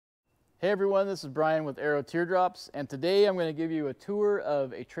Hey everyone, this is Brian with Arrow Teardrops, and today I'm going to give you a tour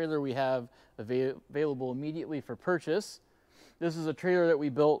of a trailer we have available immediately for purchase. This is a trailer that we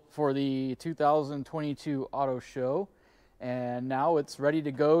built for the 2022 Auto Show, and now it's ready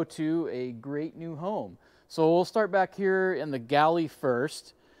to go to a great new home. So we'll start back here in the galley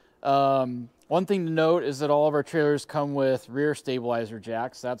first. One thing to note is that all of our trailers come with rear stabilizer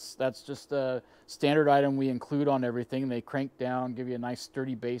jacks. That's just a standard item we include on everything. They crank down, give you a nice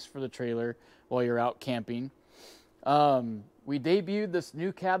sturdy base for the trailer while you're out camping. We debuted this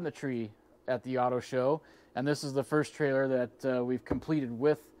new cabinetry at the Auto Show, and this is the first trailer that we've completed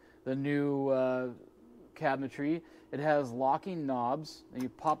with the new cabinetry. It has locking knobs, and you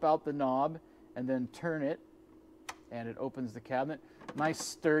pop out the knob and then turn it, and it opens the cabinet. Nice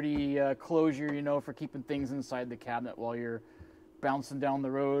sturdy closure, you know, for keeping things inside the cabinet while you're bouncing down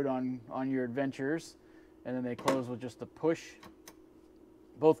the road on your adventures. And then they close with just a push.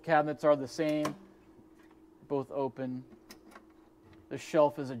 Both cabinets are the same, both open. The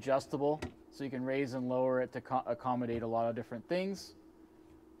shelf is adjustable, so you can raise and lower it to accommodate a lot of different things.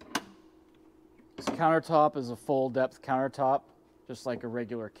 This countertop is a full depth countertop, just like a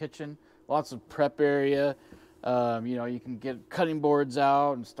regular kitchen. Lots of prep area. You know, you can get cutting boards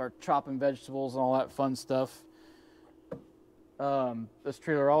out and start chopping vegetables and all that fun stuff. This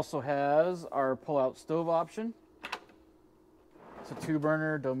trailer also has our pull-out stove option. It's a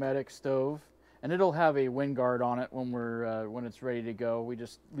 2-burner Dometic stove, and it'll have a wind guard on it when it's ready to go. We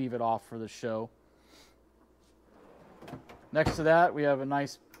just leave it off for the show. Next to that, we have a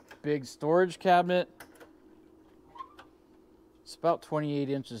nice big storage cabinet. It's about 28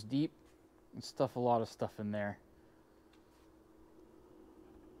 inches deep. And stuff a lot of stuff in there.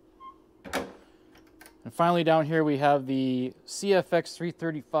 And finally down here we have the CFX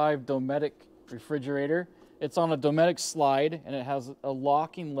 335 Dometic refrigerator. It's on a Dometic slide, and it has a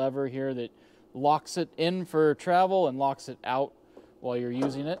locking lever here that locks it in for travel and locks it out while you're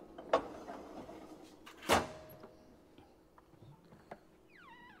using it.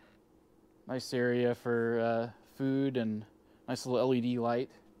 Nice area for food and nice little LED light.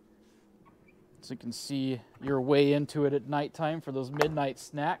 So you can see your way into it at nighttime for those midnight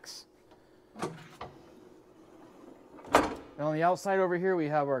snacks. And on the outside over here, we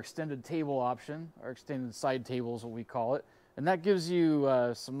have our extended table option, our extended side table is what we call it. And that gives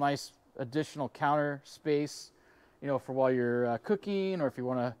you some nice additional counter space, you know, for while you're cooking, or if you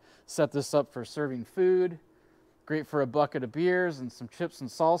want to set this up for serving food. Great for a bucket of beers and some chips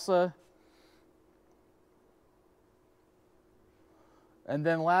and salsa. And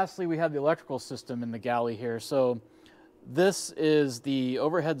then lastly, we have the electrical system in the galley here. So this is the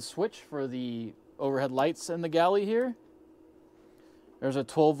overhead switch for the overhead lights in the galley here. There's a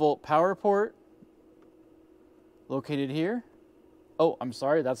 12-volt power port located here. Oh, I'm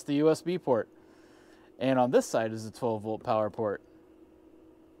sorry, that's the USB port. And on this side is the 12-volt power port.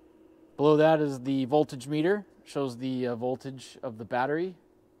 Below that is the voltage meter. Shows the voltage of the battery.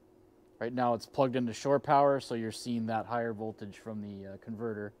 Right now it's plugged into shore power, so you're seeing that higher voltage from the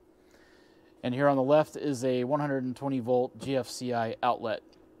converter. And here on the left is a 120 volt GFCI outlet.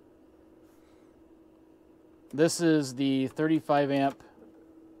 This is the 35 amp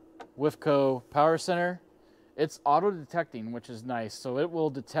WIFCO power center. It's auto detecting, which is nice. So it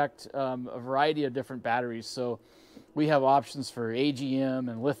will detect a variety of different batteries. So we have options for AGM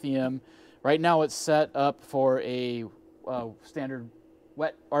and lithium. Right now it's set up for a standard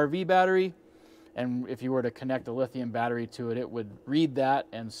wet RV battery, and if you were to connect a lithium battery to it, it would read that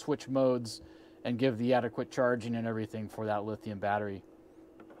and switch modes and give the adequate charging and everything for that lithium battery.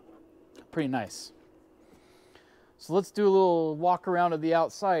 Pretty nice. So let's do a little walk around of the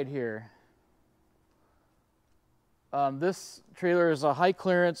outside here. This trailer is a high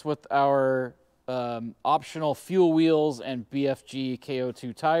clearance with our optional fuel wheels and BFG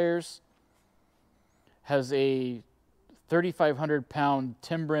KO2 tires. Has a 3,500 pound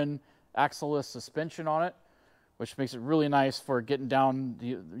Timbren axle-less suspension on it, which makes it really nice for getting down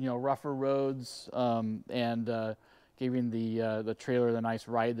rougher roads and giving the trailer the nice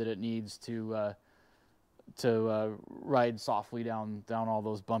ride that it needs to ride softly down all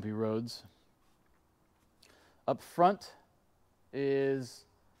those bumpy roads. Up front is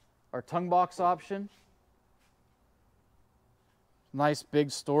our tongue box option. Nice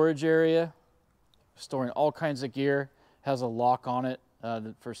big storage area, storing all kinds of gear. Has a lock on it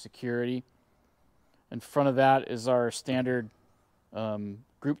for security. In front of that is our standard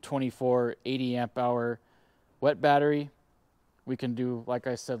Group 24 80 amp hour wet battery. We can do, like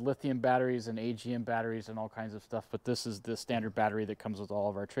I said, lithium batteries and AGM batteries and all kinds of stuff, but this is the standard battery that comes with all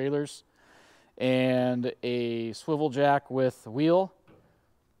of our trailers. And a swivel jack with wheel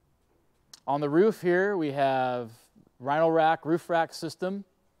On the roof here, we have Rhino Rack roof rack system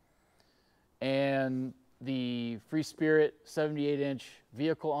and the Free Spirit 78-inch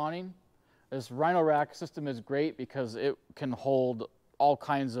vehicle awning. This Rhino Rack system is great because it can hold all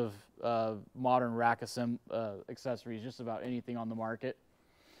kinds of modern rack accessories, just about anything on the market.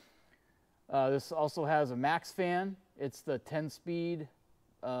 This also has a max fan. It's the 10-speed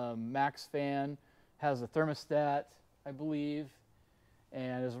max fan. Has a thermostat, I believe,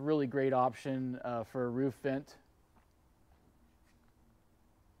 and is a really great option for a roof vent.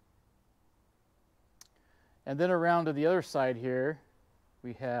 And then around to the other side here,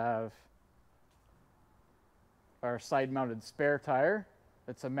 we have our side-mounted spare tire.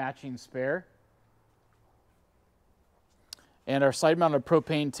 It's a matching spare. And our side-mounted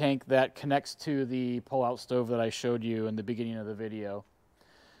propane tank that connects to the pull-out stove that I showed you in the beginning of the video.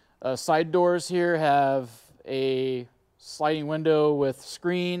 Side doors here have a sliding window with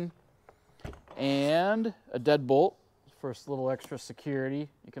screen and a deadbolt for a little extra security.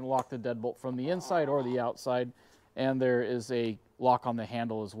 You can lock the deadbolt from the inside or the outside, and there is a lock on the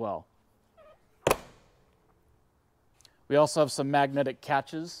handle as well. We also have some magnetic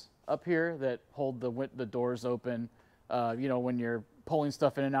catches up here that hold the doors open. You know, when you're pulling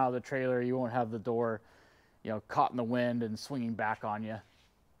stuff in and out of the trailer, you won't have the door, you know, caught in the wind and swinging back on you.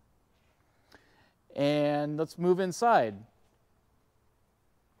 And let's move inside.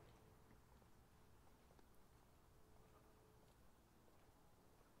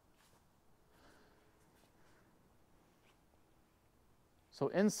 So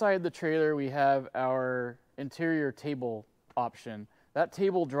inside the trailer, we have our interior table option. That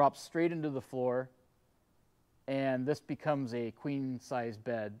table drops straight into the floor, and this becomes a queen size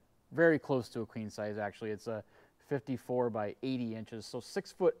bed, very close to a queen size actually. It's a 54 by 80 inches, so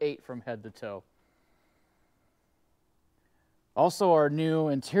 6'8" from head to toe. Also, our new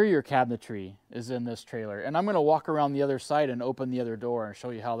interior cabinetry is in this trailer, and I'm going to walk around the other side and open the other door and show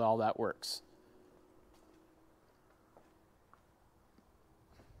you how all that works.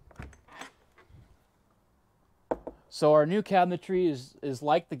 So our new cabinetry is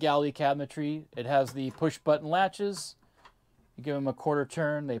like the galley cabinetry. It has the push button latches. You give them a quarter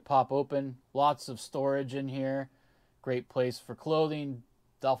turn, they pop open. Lots of storage in here. Great place for clothing,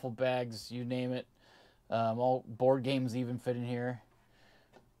 duffel bags, you name it. All board games even fit in here.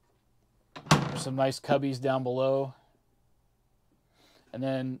 There's some nice cubbies down below. And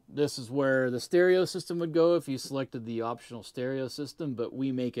then this is where the stereo system would go if you selected the optional stereo system, but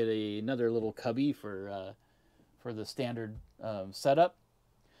we make it another little cubby for the standard setup.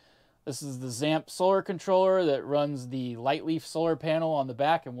 This is the Zamp solar controller that runs the Lightleaf solar panel on the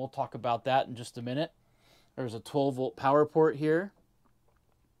back, and we'll talk about that in just a minute. There's a 12-volt power port here,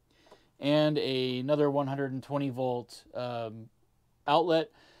 and another 120-volt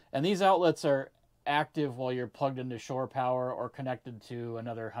outlet. And these outlets are active while you're plugged into shore power or connected to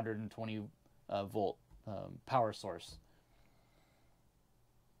another 120-volt power source.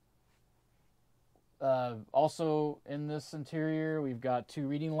 Also in this interior, we've got two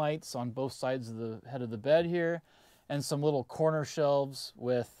reading lights on both sides of the head of the bed here, and some little corner shelves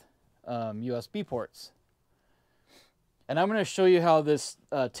with USB ports. And I'm going to show you how this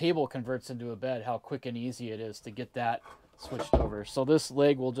table converts into a bed, how quick and easy it is to get that switched over. So this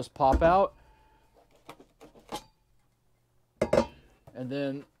leg will just pop out, and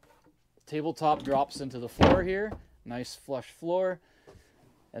then tabletop drops into the floor here. Nice flush floor.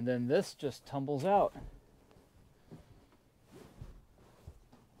 And then this just tumbles out.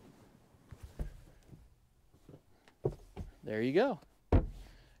 There you go.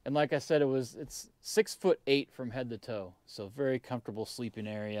 And like I said, it's 6'8" from head to toe, so very comfortable sleeping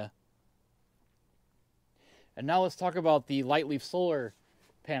area. And now let's talk about the Lightleaf solar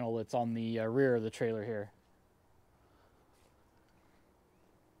panel that's on the rear of the trailer here.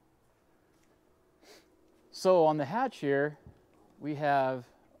 So on the hatch here, we have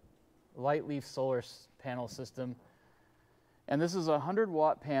Lightleaf solar panel system, and this is a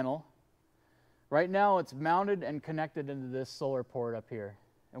 100-watt panel. Right now it's mounted and connected into this solar port up here,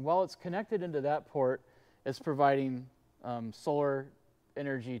 and while it's connected into that port, it's providing solar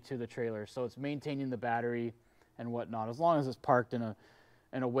energy to the trailer, so it's maintaining the battery and whatnot, as long as it's parked in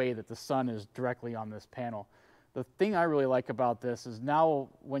a way that the sun is directly on this panel. The thing I really like about this is now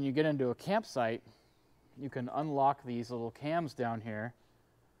when you get into a campsite, you can unlock these little cams down here,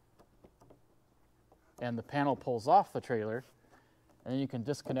 and the panel pulls off the trailer, and then you can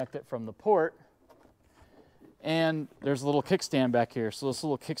disconnect it from the port, and there's a little kickstand back here. So this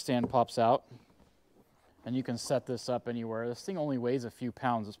little kickstand pops out, and you can set this up anywhere. This thing only weighs a few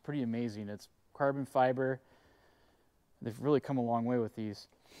pounds. It's pretty amazing. It's carbon fiber. They've really come a long way with these.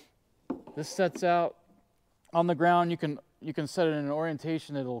 This sets out on the ground. You can set it in an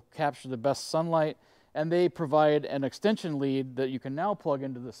orientation that'll capture the best sunlight, and they provide an extension lead that you can now plug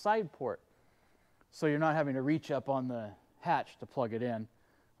into the side port. So you're not having to reach up on the hatch to plug it in.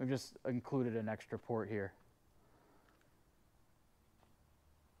 We've just included an extra port here.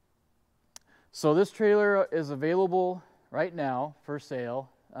 So this trailer is available right now for sale.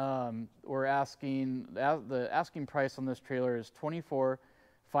 We're asking, the asking price on this trailer is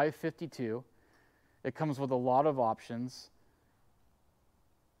 $24,552. It comes with a lot of options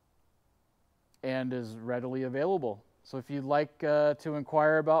and is readily available. So if you'd like to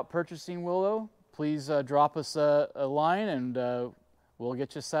inquire about purchasing Willow, please drop us a line and we'll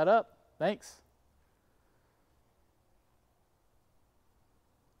get you set up. Thanks.